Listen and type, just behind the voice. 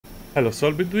Hello, so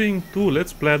I'll be doing two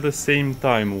Let's Play at the same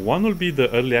time. One will be the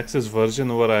early access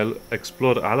version where I'll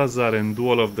explore Al-Azhar and do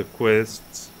all of the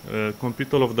quests,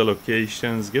 complete all of the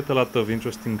locations, get a lot of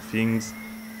interesting things.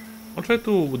 I'll try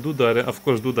to do of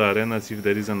course do the arenas if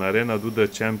there is an arena, do the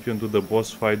champion, do the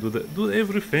boss fight, do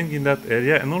everything in that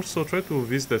area, and also try to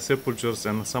visit the sepulchres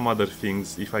and some other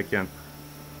things if I can.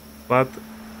 But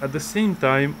at the same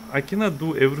time, I cannot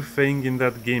do everything in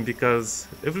that game because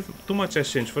too much has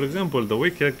changed. For example, the way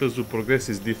characters will progress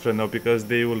is different now because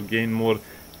they will gain more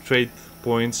trait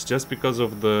points just because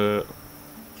of the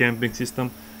camping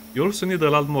system. You also need a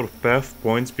lot more path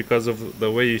points because of the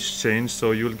way it's changed,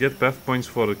 so you'll get path points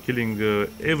for killing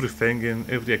everything, and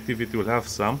every activity will have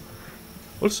some.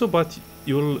 Also, but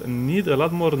you'll need a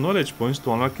lot more knowledge points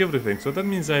to unlock everything, so that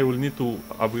means I will need to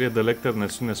upgrade the lectern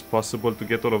as soon as possible to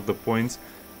get all of the points.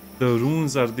 The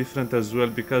runes are different as well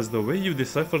because the way you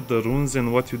decipher the runes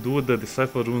and what you do with the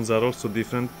decipher runes are also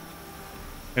different.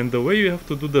 And the way you have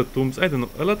to do the tombs, I don't know,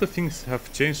 a lot of things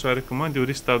have changed, so I recommend you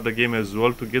restart the game as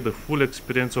well to get the full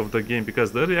experience of the game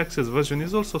because the early access version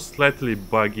is also slightly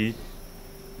buggy.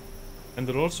 And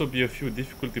there will also be a few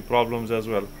difficulty problems as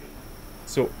well.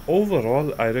 So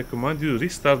overall, I recommend you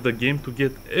restart the game to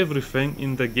get everything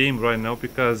in the game right now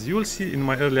because you will see in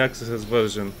my early access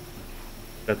version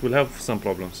that will have some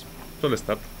problems. So let's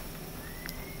start.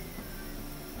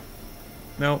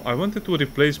 Now I wanted to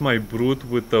replace my brute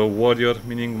with the warrior,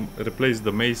 meaning replace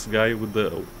the mace guy with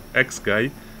the X guy.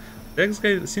 The X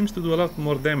guy seems to do a lot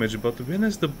more damage, but to be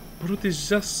honest, the brute is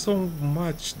just so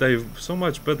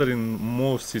much better in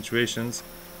most situations.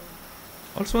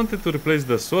 Also wanted to replace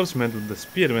the swordsman with the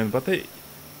spearman, but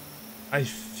I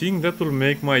think that will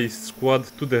make my squad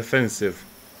too defensive.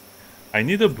 I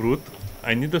need a brute,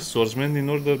 I need a swordsman in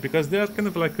order, because they are kind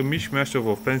of like a mishmash of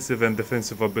offensive and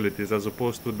defensive abilities, as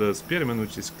opposed to the spearman,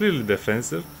 which is clearly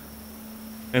defensive,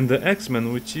 and the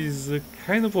axeman, which is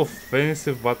kind of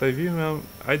offensive, but I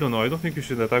don't know, I don't think you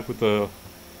should attack with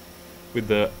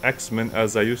the axeman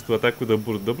as I used to attack with the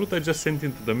brute. The brute I just sent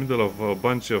into the middle of a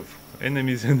bunch of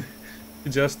enemies and he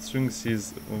just swings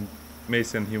his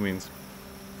mace and he wins.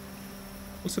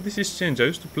 Also, this is changed. I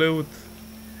used to play with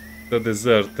the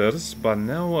deserters, but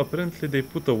now apparently they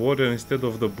put a warrior instead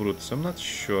of the brute, so I'm not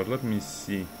sure. Let me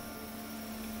see.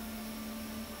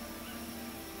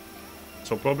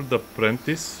 So probably the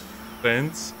apprentice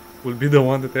friends will be the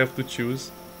one that I have to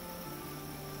choose,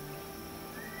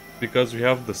 because we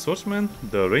have the swordsman,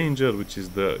 the ranger, which is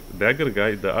the dagger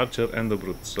guy, the archer, and the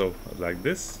brute. So like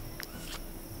this.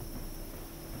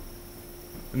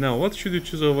 Now, what should you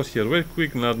choose over here? Well,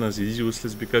 quick hardness is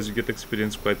useless because you get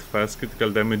experience quite fast. Critical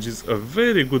damage is a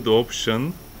very good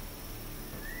option.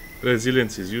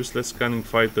 Resilience is useless. Cunning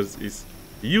fighters is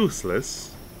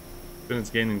useless. Experience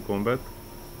gain in combat.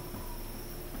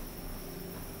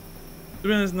 To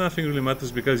be honest, nothing really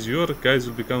matters because your guys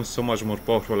will become so much more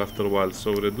powerful after a while.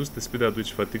 So reduce the speed at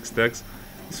which fatigue stacks.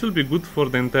 This will be good for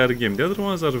the entire game. The other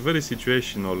ones are very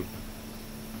situational.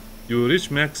 You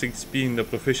reach max XP in the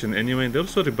profession anyway, and they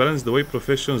also rebalance the way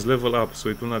professions level up, so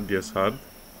it will not be as hard.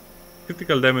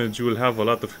 Critical damage, you will have a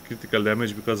lot of critical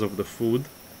damage because of the food.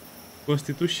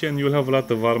 Constitution, you will have a lot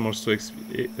of armor, so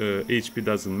HP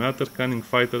doesn't matter. Cunning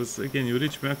fighters, again, you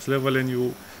reach max level and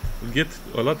you get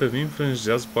a lot of influence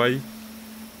just by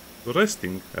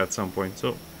resting at some point,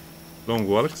 so long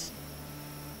works.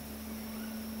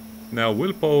 Now,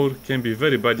 willpower can be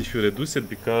very bad if you reduce it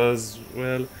because,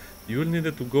 well, you will need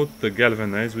it to go to the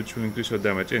galvanize, which will increase your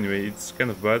damage. Anyway, it's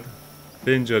kind of bad.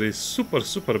 Danger is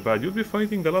super bad. You'll be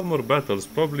fighting a lot more battles.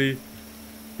 Probably,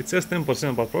 it says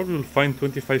 10%, but probably you'll find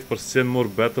 25% more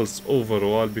battles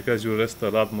overall because you rest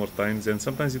a lot more times. And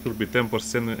sometimes it will be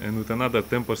 10%, and with another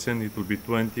 10% it will be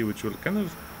 20%, which will kind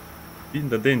of be in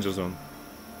the danger zone.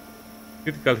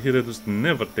 Critical hit reduced,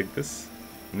 never take this.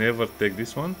 Never take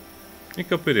this one.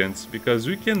 Make appearance, because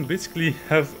we can basically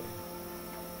have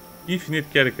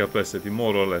infinite carry capacity,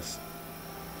 more or less.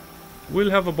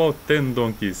 We'll have about 10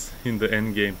 donkeys in the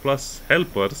end game, plus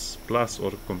helpers, plus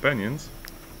or companions.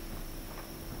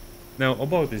 Now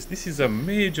about this is a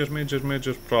major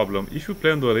problem. If you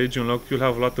play on the region lock, you'll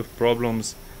have a lot of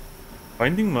problems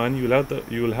finding money.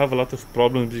 You'll have a lot of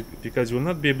problems because you will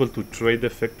not be able to trade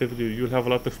effectively. You'll have a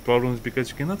lot of problems because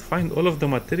you cannot find all of the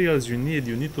materials you need.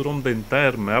 You need to roam the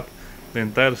entire map, the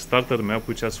entire starter map,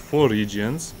 which has 4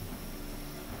 regions.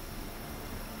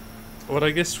 Or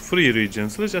I guess 3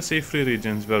 regions. Let's just say 3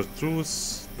 regions.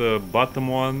 Vertruce, the bottom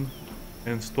one,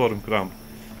 and Stormcramp.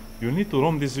 You need to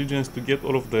roam these regions to get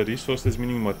all of the resources,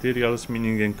 meaning materials,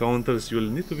 meaning encounters.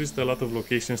 You'll need to visit a lot of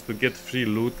locations to get free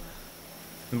loot.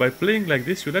 And by playing like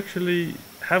this, you'll actually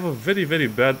have a very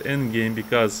bad end game,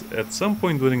 because at some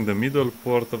point during the middle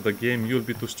part of the game you'll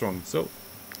be too strong. So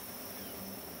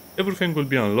everything will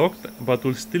be unlocked, but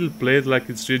we'll still play it like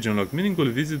it's region locked, meaning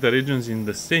we'll visit the regions in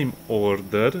the same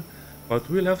order, but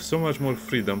we'll have so much more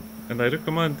freedom. And I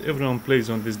recommend everyone plays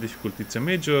on this difficulty. It's a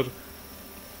major,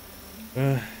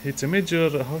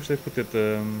 how should I put it,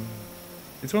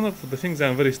 it's one of the things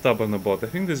I'm very stubborn about. I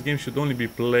think this game should only be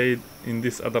played in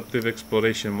this adaptive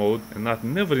exploration mode and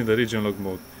never in the region log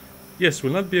mode. Yes,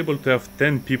 we'll not be able to have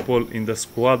 10 people in the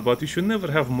squad, but you should never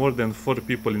have more than 4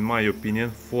 people, in my opinion,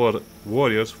 for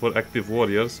warriors, for active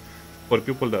warriors, for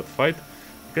people that fight,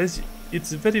 because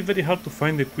it's very hard to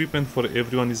find equipment for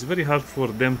everyone. It's very hard for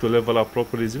them to level up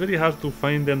properly. It's very hard to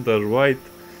find them the right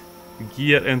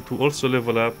gear and to also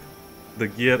level up the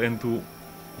gear and to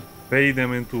pay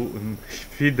them and to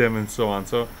feed them and so on.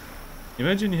 So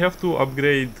imagine you have to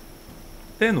upgrade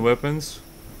 10 weapons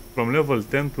from level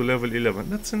 10 to level 11.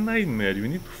 That's a nightmare. You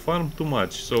need to farm too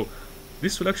much. So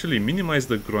this will actually minimize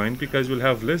the grind, because you'll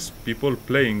have less people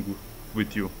playing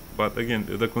with you. But again,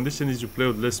 the condition is you play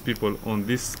with less people on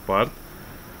this part,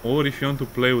 or if you want to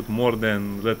play with more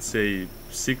than, let's say,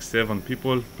 6-7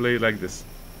 people, play like this.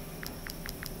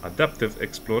 Adaptive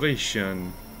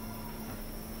exploration.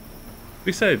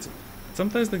 Besides,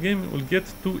 sometimes the game will get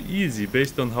too easy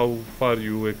based on how far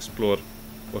you explore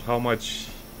or how much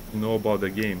you know about the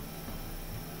game.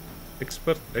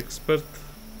 Expert. To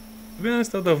be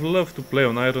honest, I'd have loved to play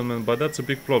on Iron Man, but that's a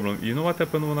big problem. You know what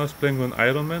happened when I was playing on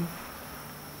Iron Man?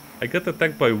 I got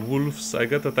attacked by wolves, I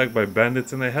got attacked by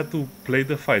bandits, and I had to play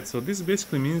the fight. So this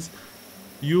basically means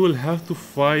you will have to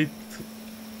fight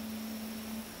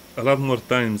a lot more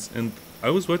times. And I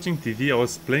was watching TV, I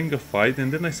was playing a fight,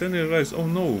 and then I suddenly realized, oh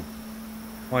no,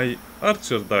 my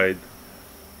archer died.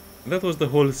 That was the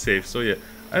whole save. So yeah,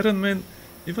 Iron Man,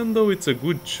 even though it's a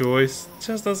good choice,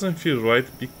 just doesn't feel right,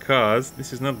 because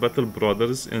this is not Battle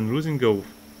Brothers, and losing a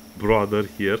brother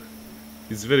here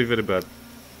is very bad.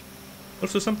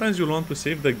 Also, sometimes you'll want to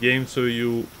save the game so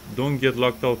you don't get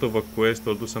locked out of a quest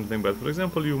or do something bad. For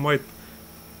example, you might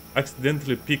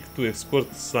accidentally pick to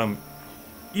escort some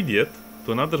idiot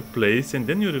to another place, and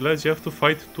then you realize you have to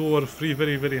fight 2 or 3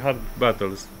 very hard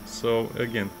battles. So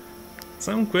again,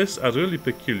 some quests are really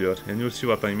peculiar, and you'll see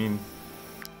what I mean.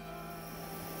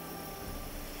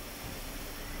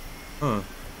 Huh,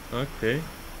 okay.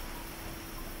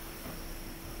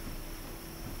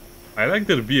 I like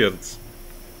their beards.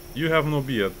 You have no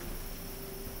beard.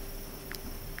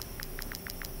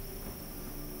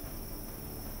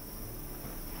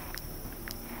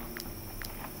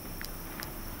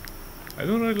 I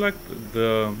don't really like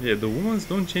the women's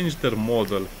don't change their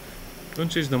model. Don't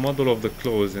change the model of the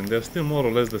clothes, and they're still more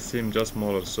or less the same, just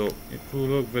smaller, so it will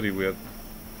look very weird.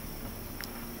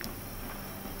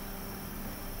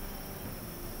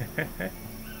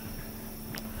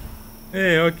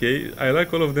 Hey, okay, I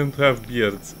like all of them to have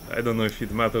beards. I don't know if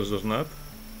it matters or not.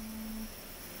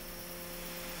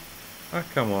 Ah,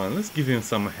 come on, let's give him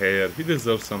some hair. He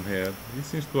deserves some hair. He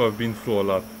seems to have been through a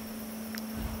lot.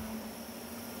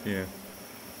 Yeah.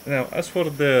 Now, as for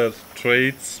their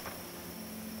traits,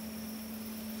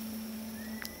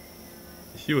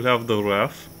 he will have the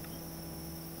wrath,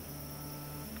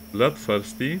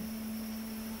 bloodthirsty.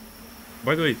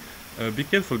 By the way, be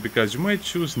careful, because you might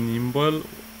choose nimble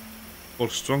or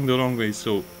strong the wrong way.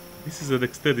 So this is a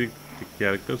dexterity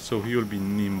character, so he will be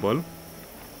nimble.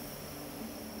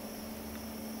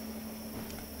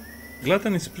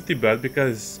 Glutton is pretty bad,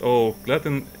 because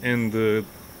glutton and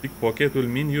pickpocket will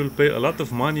mean you'll pay a lot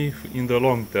of money in the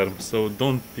long term, so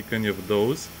don't pick any of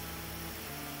those.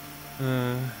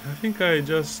 I think I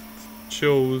just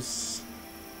chose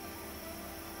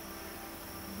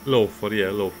Loafer,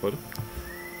 yeah, Loafer.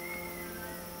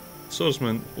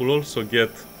 Swordsman will also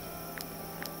get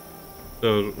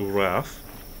the Wrath.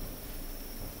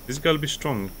 This guy will be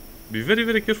strong. Be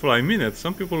very careful, I mean it.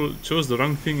 Some people chose the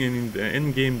wrong thing, and in the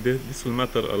end game this will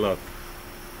matter a lot.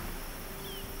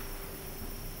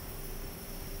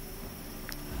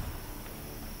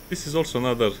 This is also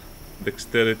another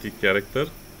dexterity character,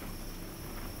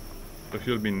 so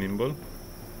he'll be nimble,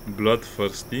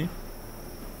 bloodthirsty,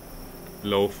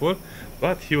 Loafer,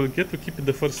 but he will get to keep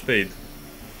the first aid.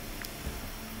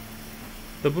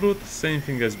 The brute, same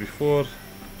thing as before,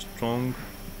 strong,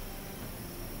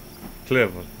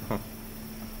 clever, huh.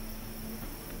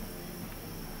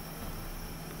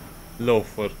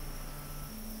 Loafer,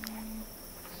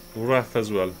 wrath as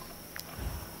well.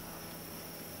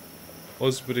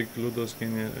 Osbrick, Ludos,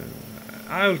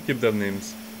 I will keep their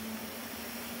names.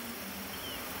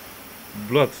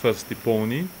 Bloodthirsty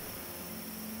pony.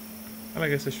 And I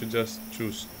guess I should just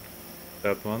choose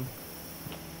that one.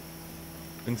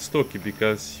 and stocky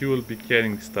because he will be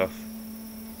carrying stuff.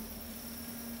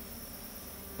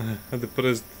 A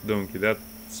depressed donkey,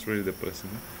 that's really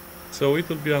depressing. So it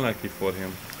will be unlucky for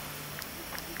him.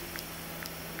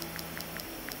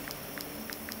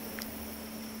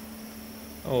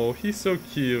 Oh, he's so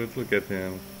cute, look at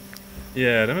him.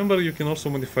 Yeah, remember you can also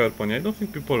modify your pony. I don't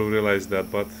think people realize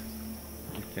that, but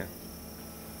you can.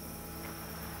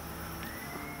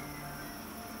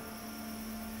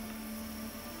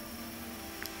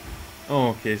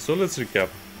 Okay, so let's recap.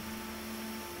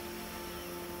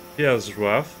 He has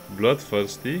Wrath,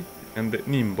 Bloodthirsty, and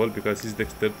Nimble because he's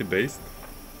dexterity based.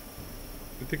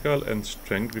 Critical and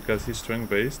Strength because he's strength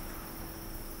based.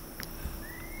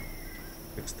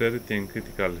 Dexterity and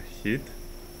critical hit.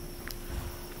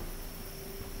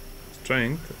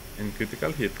 Strength and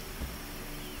critical hit.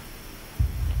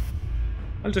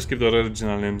 I'll just keep the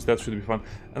original names, that should be fun.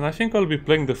 And I think I'll be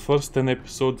playing the first 10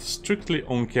 episodes strictly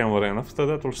on camera, and after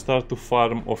that I'll start to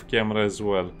farm off camera as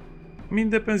well. I mean,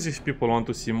 depends if people want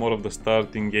to see more of the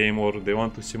starting game or they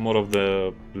want to see more of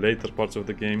the later parts of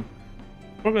the game.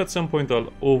 Probably at some point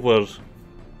I'll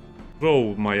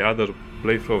overthrow my other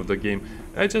playthrough of the game.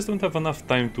 I just don't have enough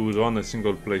time to run a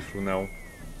single playthrough now.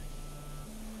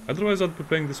 Otherwise I'll be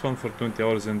playing this one for 20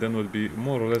 hours and then we'll be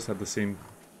more or less at the same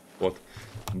spot.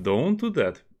 Don't do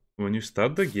that. When you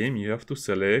start the game you have to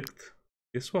select,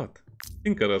 guess what?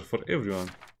 Tinkerer for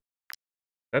everyone.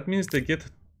 That means they get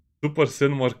 2%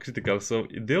 more critical, so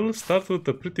they will start with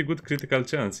a pretty good critical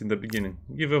chance in the beginning.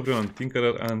 Give everyone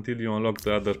Tinkerer until you unlock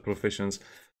the other professions.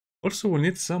 Also we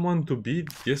need someone to be,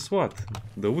 guess what?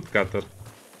 The woodcutter.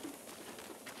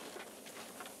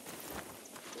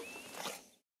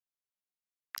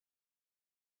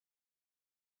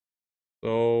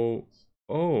 So,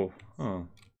 oh, huh.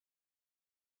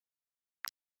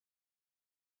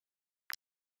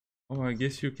 Oh, I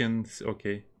guess you can,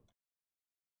 okay.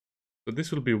 So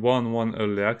this will be 1-1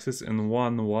 early access and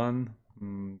 1-1,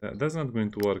 that's not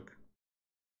going to work.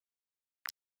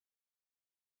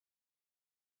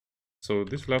 So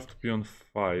this will have to be on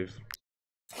 5.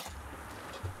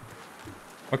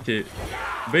 Okay,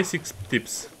 basic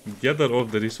tips. Gather all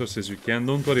the resources you can,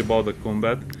 don't worry about the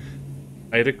combat.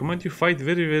 I recommend you fight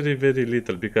very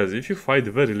little, because if you fight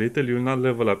very little, you will not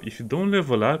level up. If you don't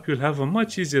level up, you'll have a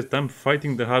much easier time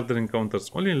fighting the harder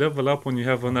encounters. Only level up when you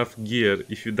have enough gear,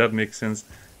 if that makes sense.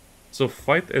 So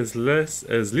fight as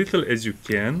little as you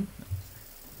can.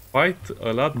 Fight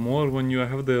a lot more when you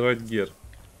have the right gear.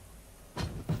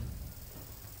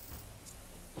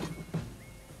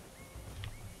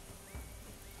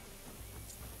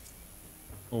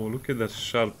 Oh, look at the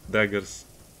sharp daggers.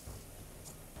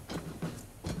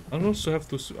 I'll also have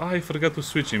to... I forgot to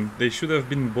switch him. They should have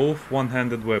been both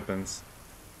one-handed weapons.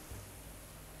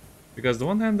 Because the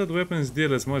one-handed weapons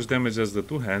deal as much damage as the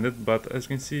two-handed, but as you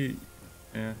can see...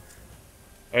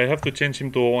 I have to change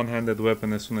him to a one-handed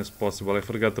weapon as soon as possible. I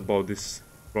forgot about this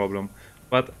problem.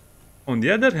 But on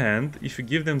the other hand, if you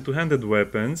give them two-handed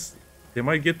weapons, they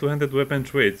might get two-handed weapon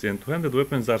traits. And two-handed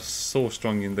weapons are so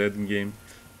strong in that game.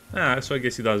 So I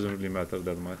guess it doesn't really matter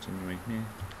that much anyway.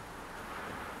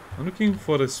 I'm looking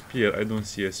for a spear. I don't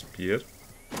see a spear.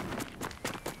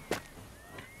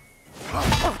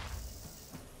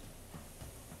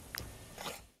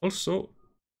 Also,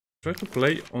 try to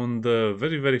play on the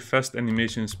very fast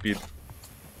animation speed.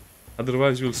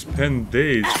 Otherwise you'll spend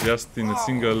days just in a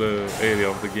single area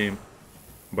of the game.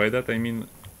 By that I mean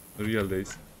real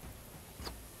days.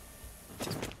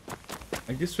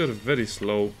 I guess we're very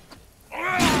slow.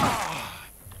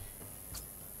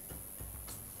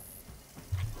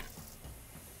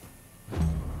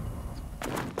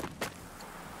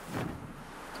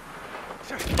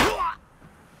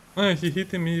 He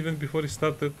hit him even before he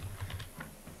started.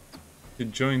 He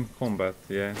joined combat,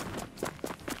 yeah.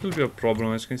 It will be a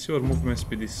problem. As you can see, our movement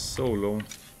speed is so low.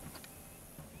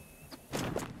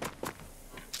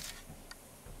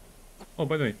 Oh,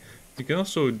 by the way, you can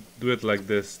also do it like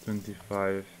this,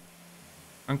 25.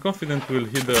 I'm confident we'll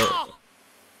hit the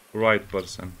right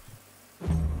person.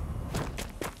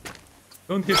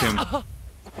 Don't hit him.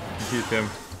 Hit him.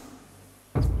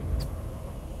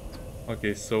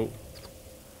 Okay, so...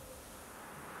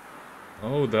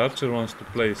 Oh, the archer wants to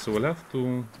play, so we'll have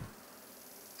to...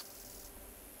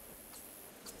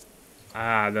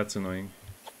 That's annoying.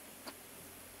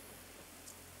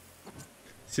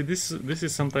 See, this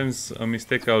is sometimes a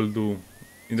mistake I'll do.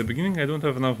 In the beginning I don't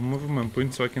have enough movement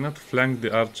points, so I cannot flank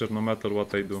the archer no matter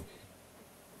what I do.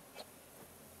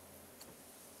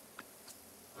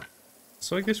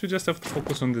 So I guess we just have to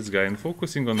focus on this guy, and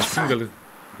focusing on a single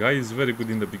guy is very good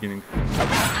in the beginning.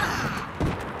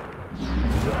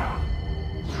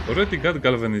 Already got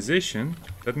galvanization.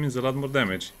 That means a lot more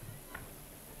damage.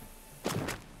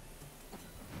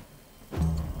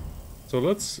 So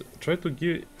let's try to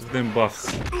give them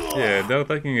buffs. Yeah, they're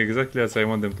attacking exactly as I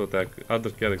want them to attack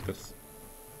other characters.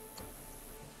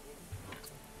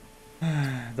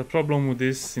 The problem with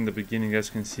this in the beginning, as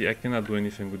you can see, I cannot do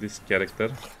anything with this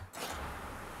character.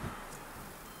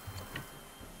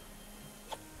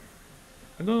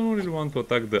 I don't really want to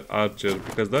attack the archer,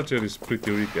 because the archer is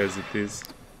pretty weak as it is.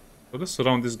 So let's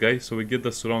surround this guy so we get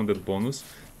the surrounded bonus.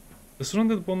 The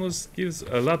surrounded bonus gives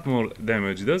a lot more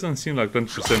damage. It doesn't seem like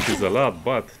 20% is a lot,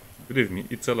 but believe me,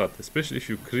 it's a lot. Especially if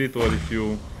you crit or if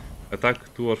you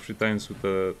attack 2 or 3 times with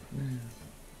a...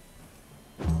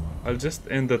 I'll just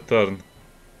end the turn.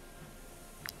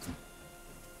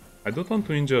 I don't want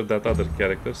to injure that other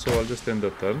character, so I'll just end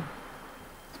the turn.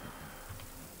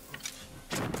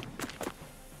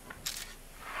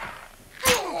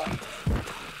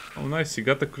 Oh nice, he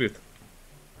got a crit.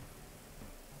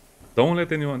 Don't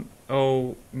let anyone...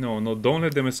 Oh, no, don't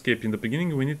let them escape. In the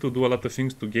beginning we need to do a lot of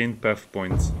things to gain path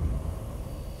points.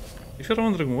 If you're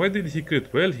wondering why did he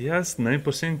crit, well, he has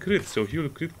 9% crit, so he will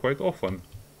crit quite often.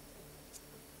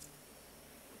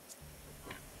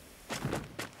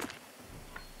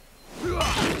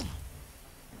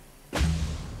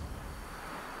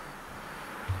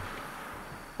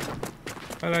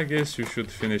 Well, I guess you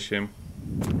should finish him.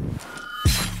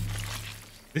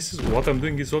 This is what I'm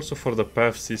doing is also for the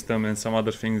path system and some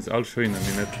other things I'll show you in a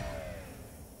minute.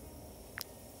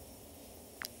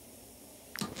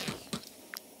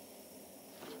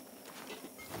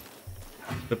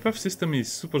 The path system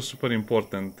is super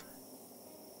important.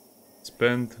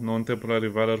 Spend non-temporary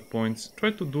valor points.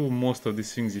 Try to do most of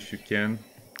these things if you can.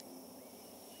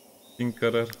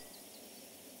 Tinkerer.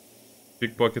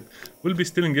 Pickpocket. We'll be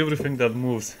stealing everything that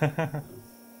moves.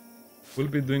 We'll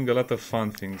be doing a lot of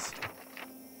fun things.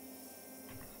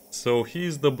 So he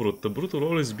is the brute. The brute will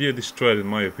always be a destroyer in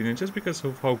my opinion, just because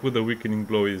of how good the weakening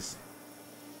blow is.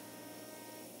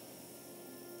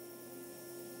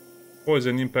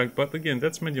 Poison impact, but again,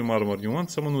 that's medium armor. You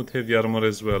want someone with heavy armor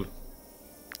as well.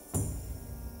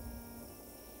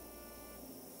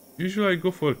 Usually I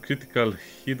go for a critical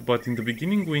hit, but in the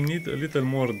beginning we need a little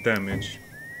more damage.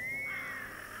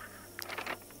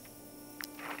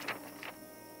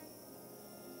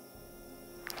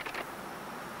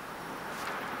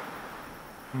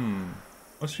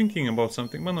 I was thinking about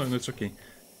something, but no, it's okay.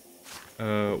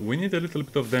 We need a little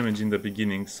bit of damage in the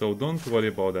beginning, so don't worry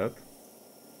about that.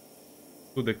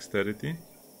 To dexterity.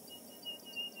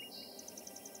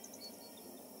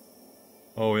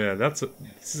 Oh yeah,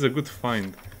 this is a good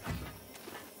find.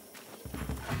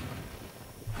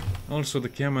 Also, the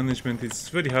care management is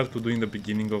very hard to do in the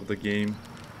beginning of the game.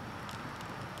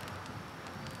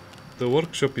 The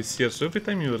workshop is here, so every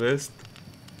time you rest,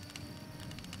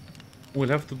 we'll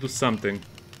have to do something.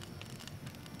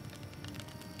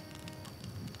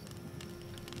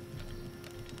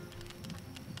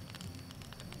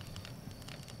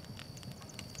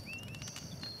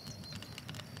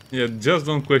 Yeah, just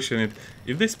don't question it.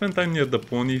 If they spend time near the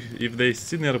pony, if they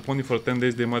sit near a pony for 10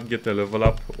 days, they might get a level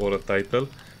up or a title.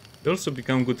 They also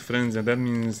become good friends, and that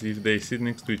means if they sit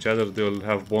next to each other, they'll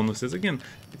have bonuses. Again,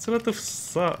 it's a lot of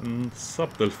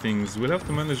subtle things. We'll have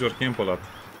to manage your camp a lot.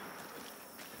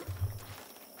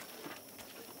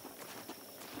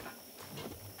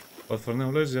 But for now,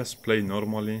 let's just play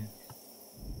normally.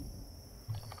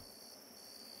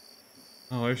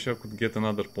 Oh, I wish I could get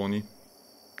another pony.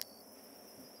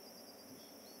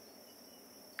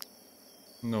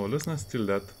 No, let's not steal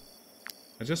that.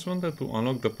 I just wanted to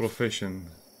unlock the profession.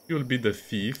 He will be the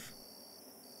thief.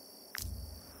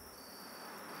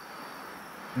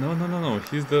 No.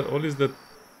 He's always the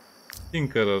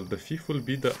tinkerer. The thief will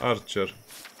be the archer.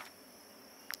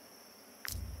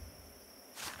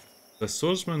 The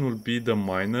swordsman will be the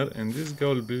miner, and this guy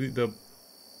will be the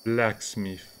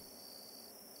blacksmith.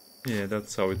 Yeah,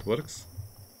 that's how it works.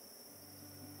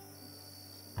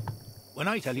 When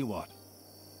I tell you what.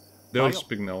 They all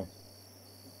speak now.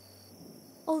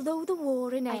 Although the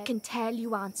war in I can tell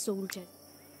you aren't soldiers.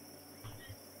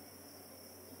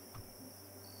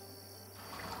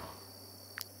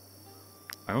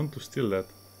 I want to steal that.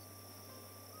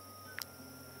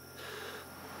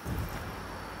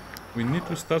 We need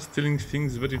to start stealing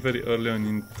things very early on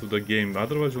into the game,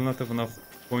 otherwise we'll not have enough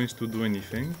points to do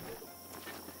anything.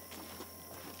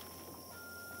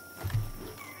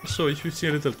 So if you see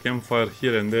a little campfire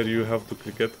here and there, you have to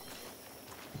click it.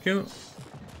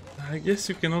 I guess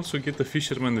you can also get a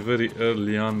fisherman very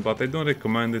early on, but I don't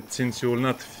recommend it since you will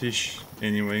not fish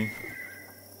anyway.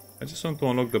 I just want to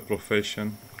unlock the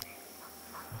profession.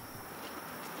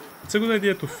 It's a good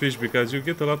idea to fish because you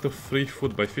get a lot of free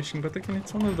food by fishing, but again,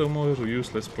 it's one of the more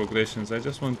useless progressions. I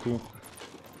just want to...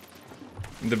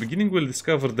 In the beginning, we'll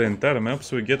discover the entire map,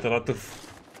 so we get a lot of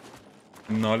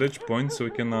knowledge points, so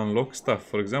we can unlock stuff.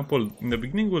 For example, in the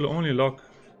beginning, we'll only lock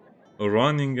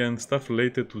running and stuff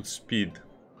related to speed.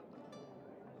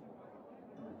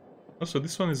 Also,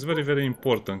 this one is very, very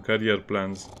important, career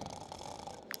plans.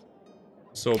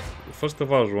 So, first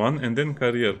of all, run, and then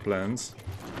career plans.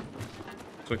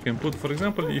 So I can put, for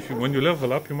example, when you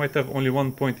level up, you might have only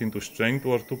 1 point into strength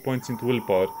or 2 points into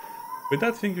willpower. With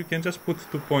that thing, you can just put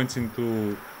 2 points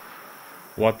into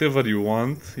whatever you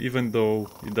want, even though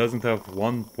it doesn't have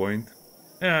 1 point.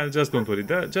 Yeah, just don't worry.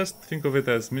 Just think of it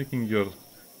as making your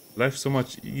life so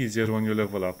much easier when you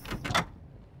level up.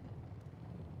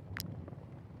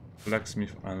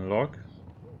 Blacksmith unlock.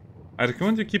 I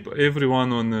recommend you keep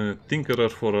everyone on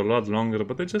Tinkerer for a lot longer,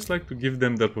 but I just like to give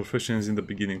them their professions in the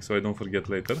beginning so I don't forget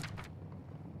later.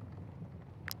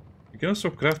 You can also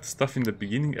craft stuff in the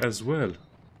beginning as well.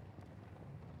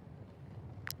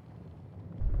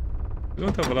 We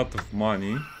don't have a lot of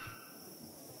money.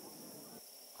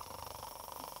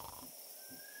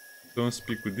 Don't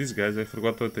speak with these guys, I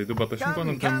forgot what they do, but I think one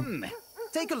of them...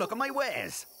 Take a look at my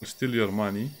wares. will steal your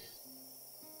money.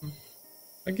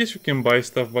 I guess you can buy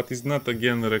stuff, but it's not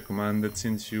again recommended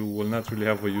since you will not really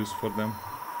have a use for them.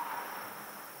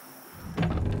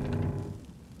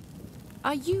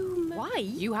 Are you... Why?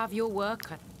 You have your work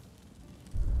cut.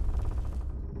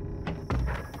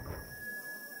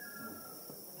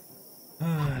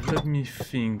 Let me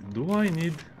think. Do I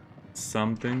need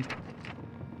something?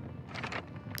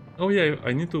 Oh yeah,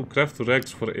 I need to craft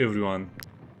rags for everyone.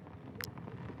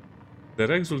 The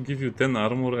rags will give you 10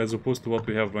 armor as opposed to what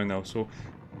we have right now, so...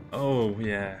 Oh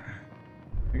yeah.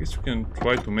 I guess you can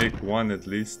try to make one at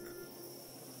least.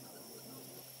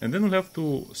 And then we'll have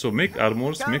to... So make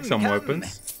armors, make some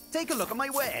weapons. Take a look at my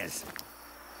wares.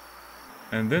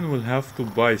 And then we'll have to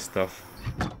buy stuff.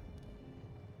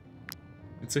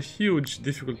 It's a huge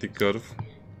difficulty curve.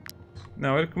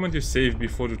 Now I recommend you save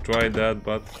before you try that,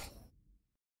 but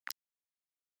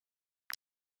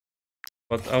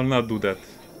I'll not do that.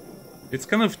 It's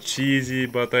kind of cheesy,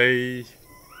 but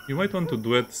you might want to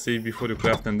do it, save before you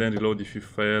craft and then reload if you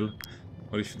fail,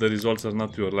 or if the results are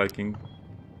not to your liking.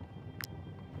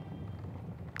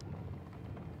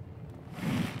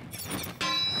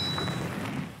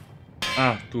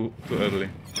 Ah, too early.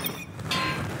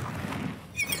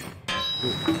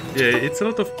 Yeah, it's a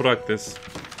lot of practice.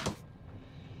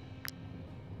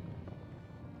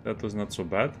 That was not so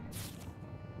bad.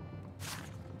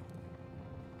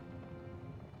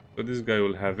 So this guy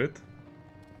will have it.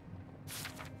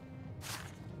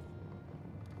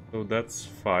 So that's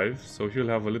 5. So he'll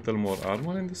have a little more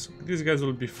armor, and these guys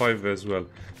will be 5 as well.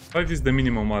 5 is the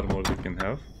minimum armor they can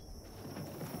have.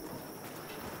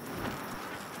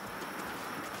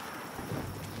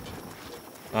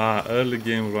 Ah, early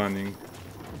game running.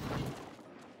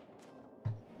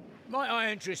 Might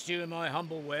I interest you in my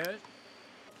humble wares?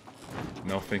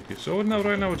 No, thank you. So now,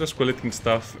 right now, we're just collecting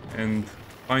stuff and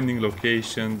finding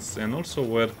locations, and also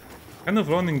we're kind of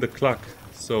running the clock.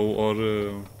 So,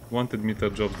 or wanted meter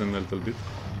jobs then a little bit.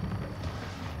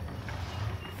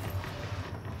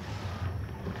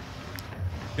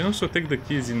 You can also take the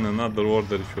keys in another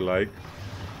order if you like.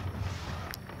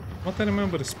 What I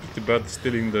remember is pretty bad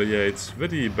stealing the... Yeah, it's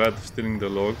very bad stealing the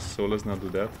logs, so let's not do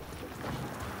that.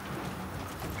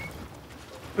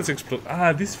 Let's explore.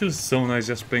 Ah, this feels so nice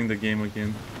just playing the game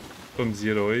again from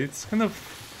zero. It's kind of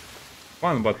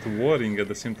fun but worrying at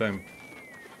the same time.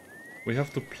 We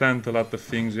have to plant a lot of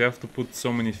things, we have to put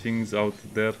so many things out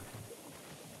there.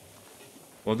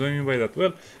 What do I mean by that?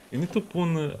 Well, you need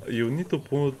to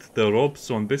put the ropes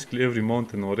on basically every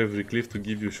mountain or every cliff to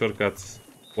give you shortcuts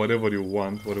whatever you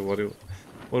want, or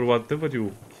whatever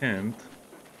you can't.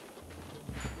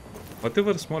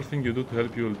 Whatever small thing you do to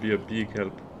help you will be a big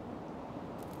help.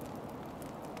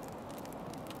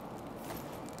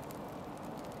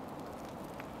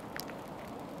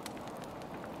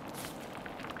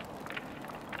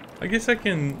 I guess I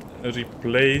can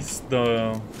replace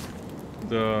the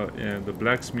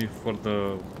blacksmith for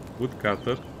the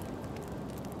woodcutter.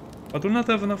 I do not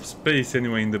have enough space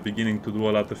anyway in the beginning to do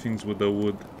a lot of things with the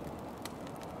wood.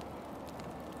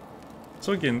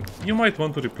 So again, you might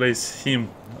want to replace him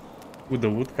with the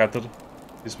woodcutter,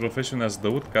 his profession as the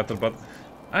woodcutter, but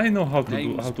I know how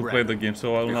to play the game,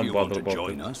 so I will not bother about it.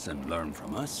 Join us and learn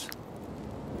from us.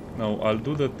 No, I'll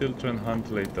do the Tiltren hunt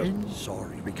later.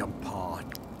 Sorry, we can part.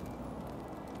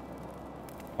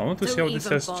 I want to see how this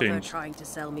has changed. Trying to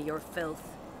sell me your filth.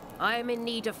 I am in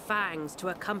need of fangs to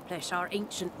accomplish our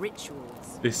ancient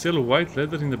rituals. They sell white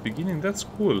leather in the beginning? That's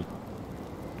cool.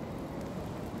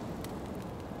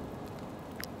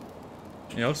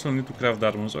 I also need to craft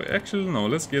armor. So actually, no,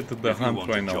 let's get to the hunt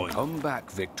right now. Come back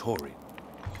victorious.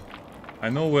 I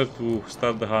know where to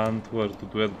start the hunt, where to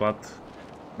do it, but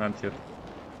not yet.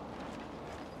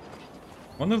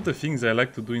 One of the things I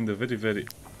like to do in the okay,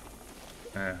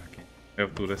 I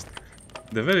have to rest.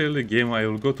 The very early game, I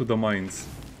will go to the mines.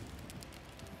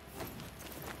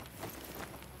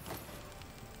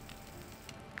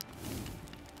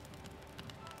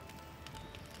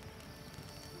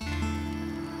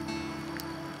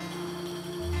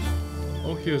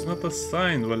 Oh, he is not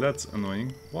assigned. Well, that's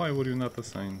annoying. Why were you not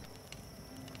assigned?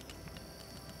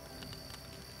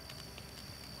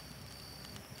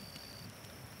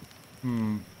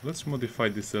 Let's modify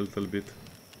this a little bit.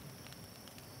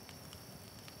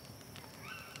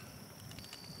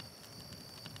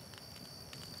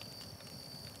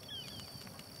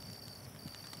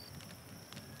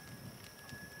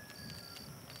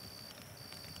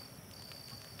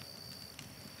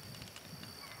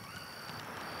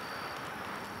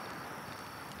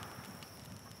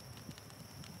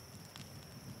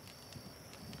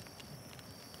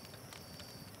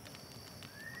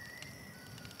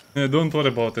 Don't worry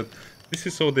about it. This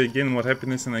is so they gain more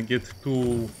happiness and I get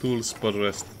 2 tools per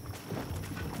rest.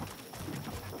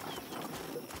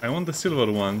 I want the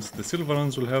silver ones. The silver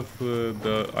ones will have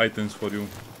the items for you.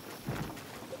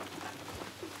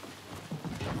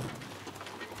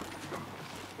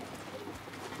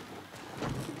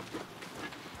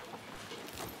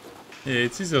 Yeah,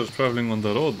 it's easier traveling on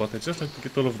the road, but I just like to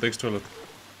get all of the extra loot.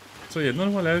 So yeah,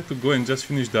 normally I like to go and just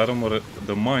finish the armor at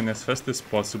the mine as fast as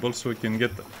possible so we can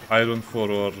get iron for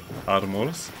our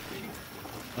armors.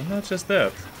 And not just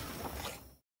that.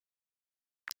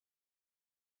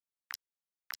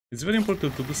 It's very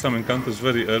important to do some encounters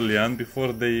very early on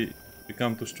before they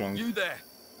become too strong. You there!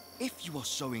 If you are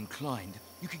so inclined,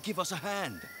 you could give us a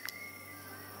hand.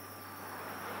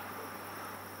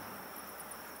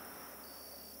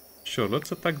 Sure,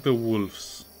 let's attack the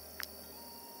wolves.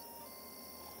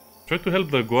 Try to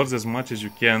help the guards as much as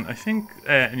you can. I think...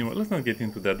 anyway, let's not get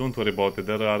into that. Don't worry about it.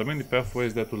 There are many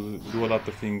pathways that will do a lot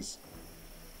of things.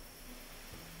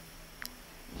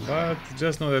 But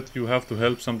just know that you have to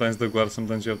help sometimes the guards,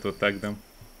 sometimes you have to attack them.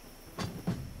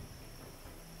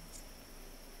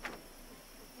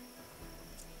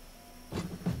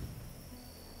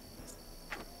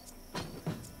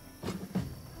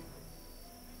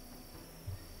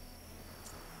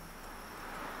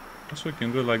 Also, we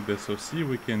can do it like this. So see,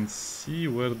 we can see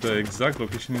where the exact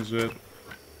location is where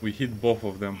we hit both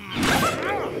of them.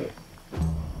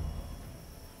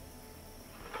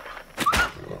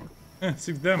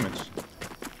 6 damage.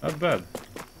 Not bad.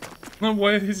 No,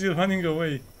 why is he running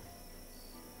away?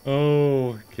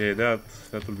 Oh, okay, that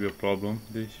will be a problem.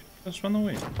 They just run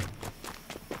away.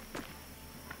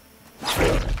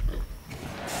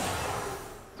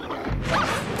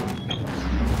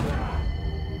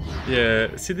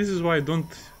 Yeah, see, this is why I don't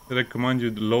recommend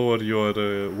you to lower your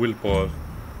willpower.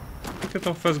 Look at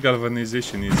how fast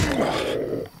galvanization is.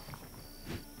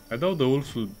 I doubt the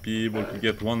wolves will be able to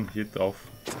get one hit off.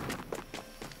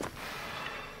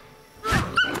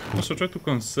 Also, try to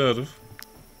conserve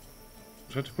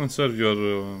your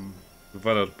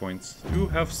valor points. You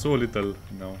have so little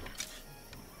now.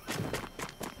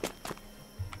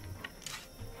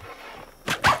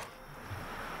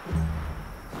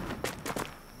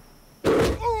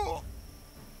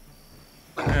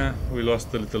 Yeah, we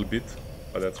lost a little bit,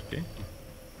 but that's okay.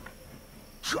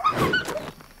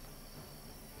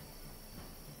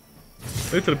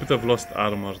 A little bit of lost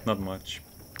armor, not much.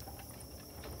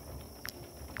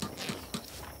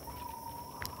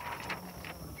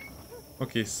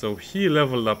 Okay, so he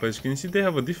leveled up. As you can see, they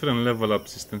have a different level up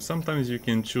system. Sometimes you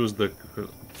can choose the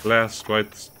class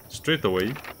right straight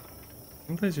away.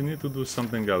 Sometimes you need to do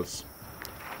something else.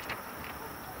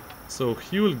 So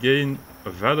he will gain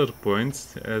valor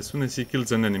points as soon as he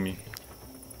kills an enemy.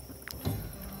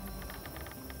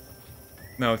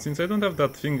 Now, since I don't have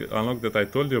that thing unlocked that I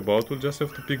told you about, we'll just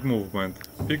have to pick movement.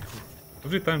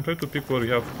 Every time try to pick where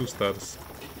you have 2 stars.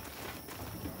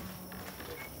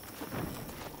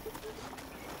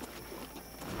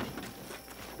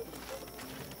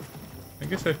 I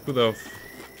guess I could have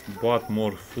bought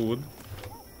more food.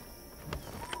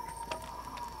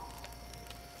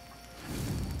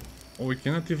 Oh, we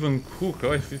cannot even cook.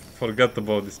 I forgot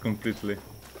about this completely.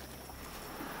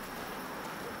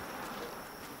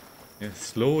 Yeah,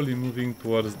 slowly moving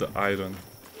towards the iron.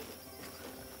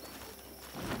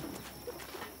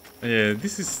 Yeah,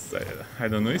 this is, I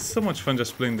don't know, it's so much fun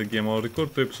just playing the game. I'll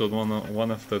record 2 episodes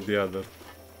one after the other.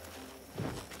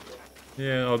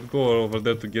 Yeah, I'll go over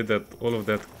there to get all of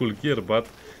that cool gear, but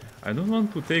I don't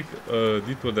want to take a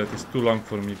detour that is too long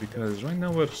for me, because right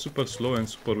now we're super slow and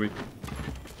super weak.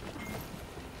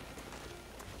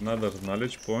 Another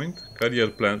knowledge point. Career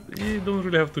plan. You don't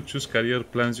really have to choose career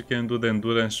plans, you can do the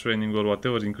endurance training or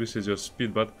whatever increases your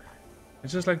speed, but I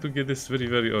just like to get this very,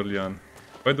 very early on.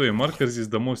 By the way, markers is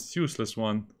the most useless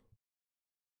one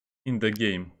in the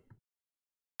game.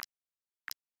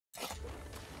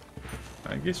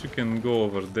 I guess you can go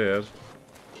over there.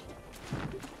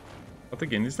 But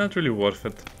again, it's not really worth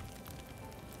it.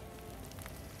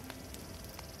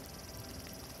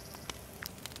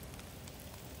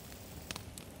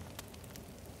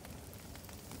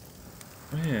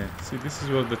 Oh yeah, see, this is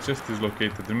where the chest is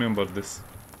located, remember this.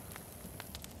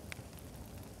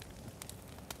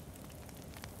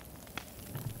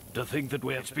 To think that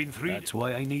we have been through. That's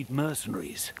why I need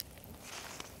mercenaries.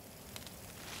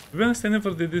 To be honest, I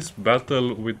never did this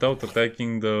battle without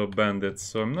attacking the bandits,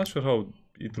 so I'm not sure how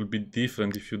it will be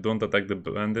different if you don't attack the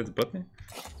bandits, but I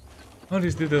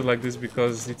always did it like this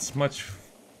because it's much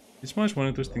more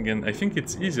interesting, and I think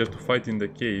it's easier to fight in the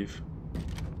cave.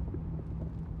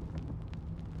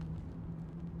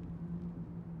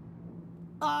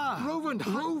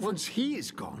 Once he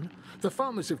is gone, the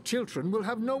farmers of Chiltern will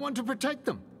have no one to protect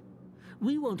them.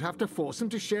 We won't have to force them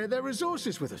to share their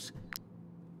resources with us.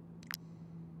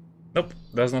 Nope,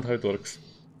 that's not how it works.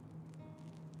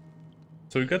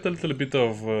 So you got a little bit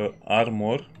of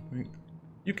armor.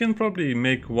 You can probably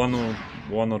make one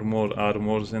or more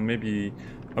armors and maybe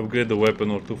upgrade a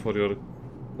weapon or two for your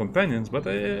companions, but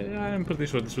I'm pretty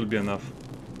sure this will be enough.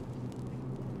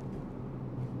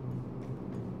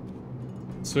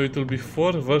 So it will be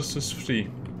 4 versus 3.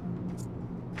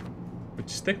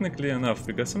 Which is technically enough,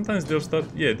 because sometimes they'll start...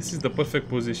 Yeah, this is the perfect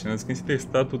position. As you can see, they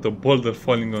start with a boulder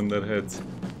falling on their heads.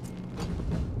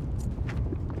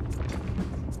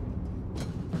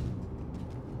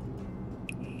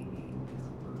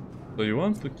 So you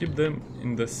want to keep them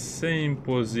in the same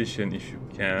position if you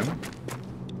can.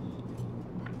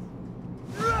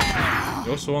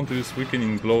 You also want to use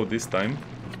weakening blow this time.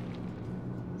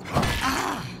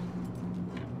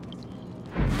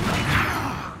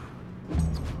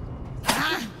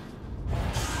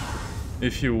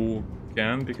 If you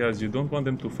can, because you don't want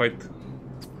them to fight.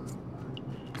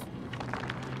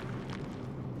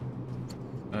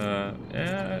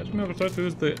 Yeah, remember, try to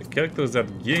use the characters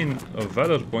that gain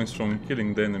valor points from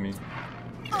killing the enemy.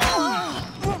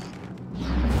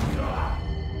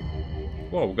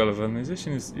 Wow,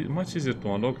 galvanization is much easier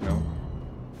to unlock now.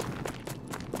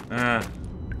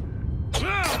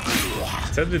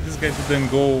 Sadly, this guy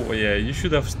didn't go. Yeah, you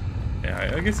should have.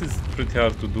 Yeah, I guess it's pretty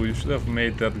hard to do. You should have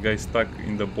made that guy stuck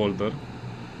in the boulder.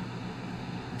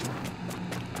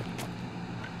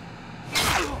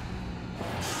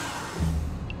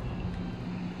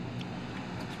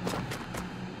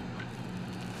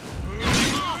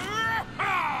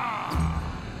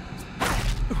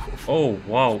 Oh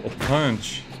wow, a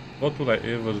punch! What would I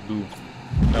ever do?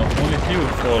 Now only he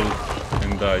will fall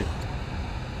and die.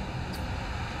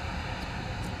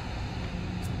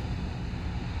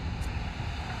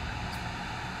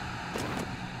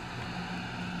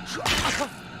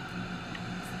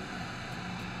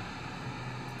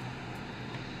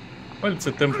 Well, it's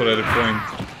a temporary point,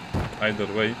 either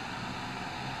way.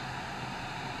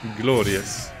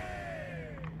 Glorious.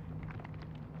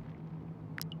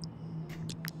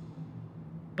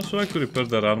 I also like to repair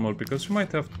their armor, because we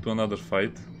might have to do another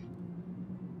fight.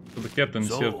 So the captain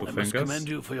is here to I thank must us. commend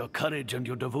you for your courage and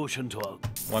your devotion to our...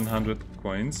 100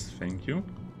 coins, thank you.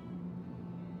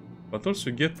 But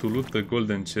also get to loot the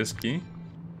golden chest key.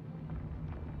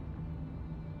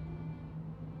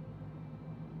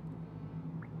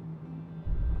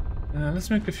 Let's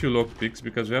make a few lockpicks,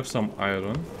 because we have some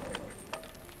iron.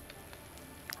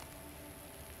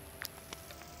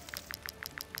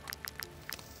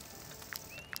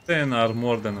 Ten are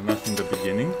more than enough in the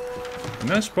beginning.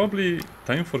 Now it's probably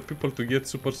time for people to get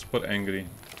super angry.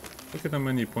 Look at how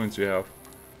many points we have.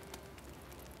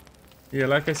 Yeah,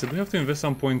 like I said, we have to invest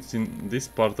some points in this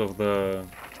part of the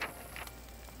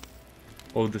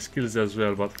skills as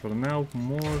well, but for now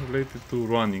more related to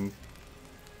running.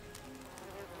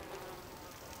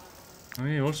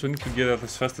 We also need to get out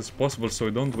as fast as possible so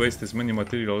we don't waste as many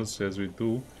materials as we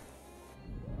do.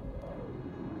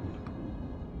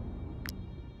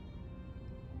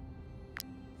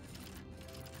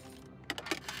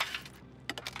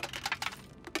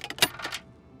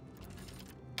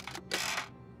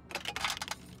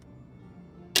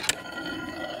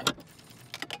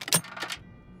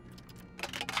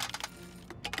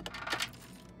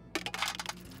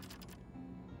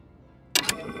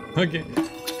 Okay.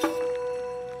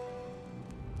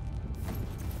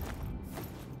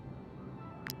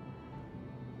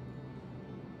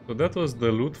 So that was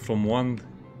the loot from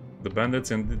the bandits,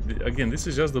 and again, this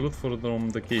is just the loot from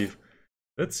the cave.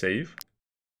 Let's save.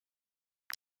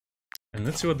 And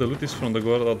let's see what the loot is from the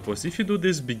guard outpost. If you do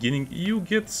this beginning, you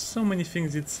get so many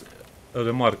things, it's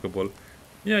remarkable.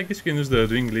 Yeah, I guess you can use the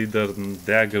ringleader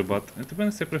dagger, but to be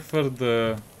honest, I prefer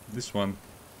this one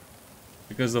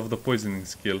because of the poisoning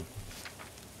skill.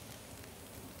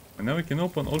 And now we can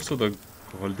open also the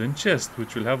golden chest,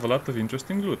 which will have a lot of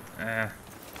interesting loot.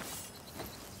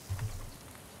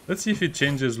 Let's see if it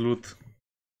changes loot.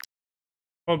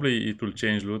 Probably it will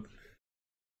change loot.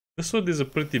 The sword is a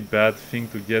pretty bad thing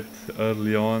to get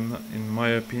early on, in my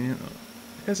opinion,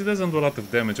 because it doesn't do a lot of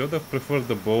damage. I would have preferred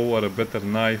the bow or a better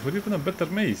knife or even a better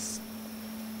mace.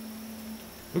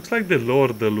 Looks like they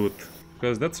lowered the loot,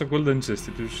 because that's a golden chest.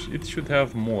 It should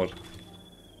have more.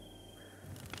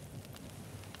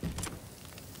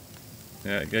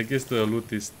 Yeah, I guess the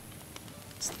loot is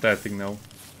static now.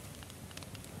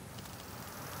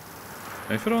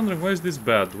 And if you're wondering why is this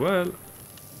bad, well,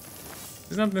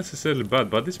 it's not necessarily bad,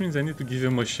 but this means I need to give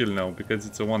him a shield now, because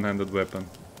it's a one-handed weapon.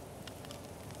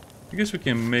 I guess we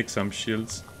can make some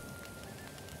shields.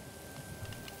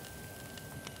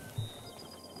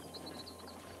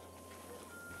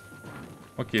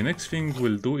 Okay, next thing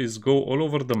we'll do is go all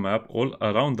over the map, all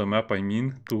around the map I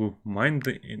mean, to mine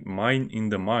in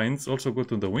the mines, also go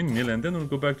to the windmill, and then we'll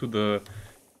go back to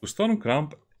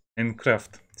Stormcramp and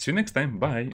craft. See you next time, bye!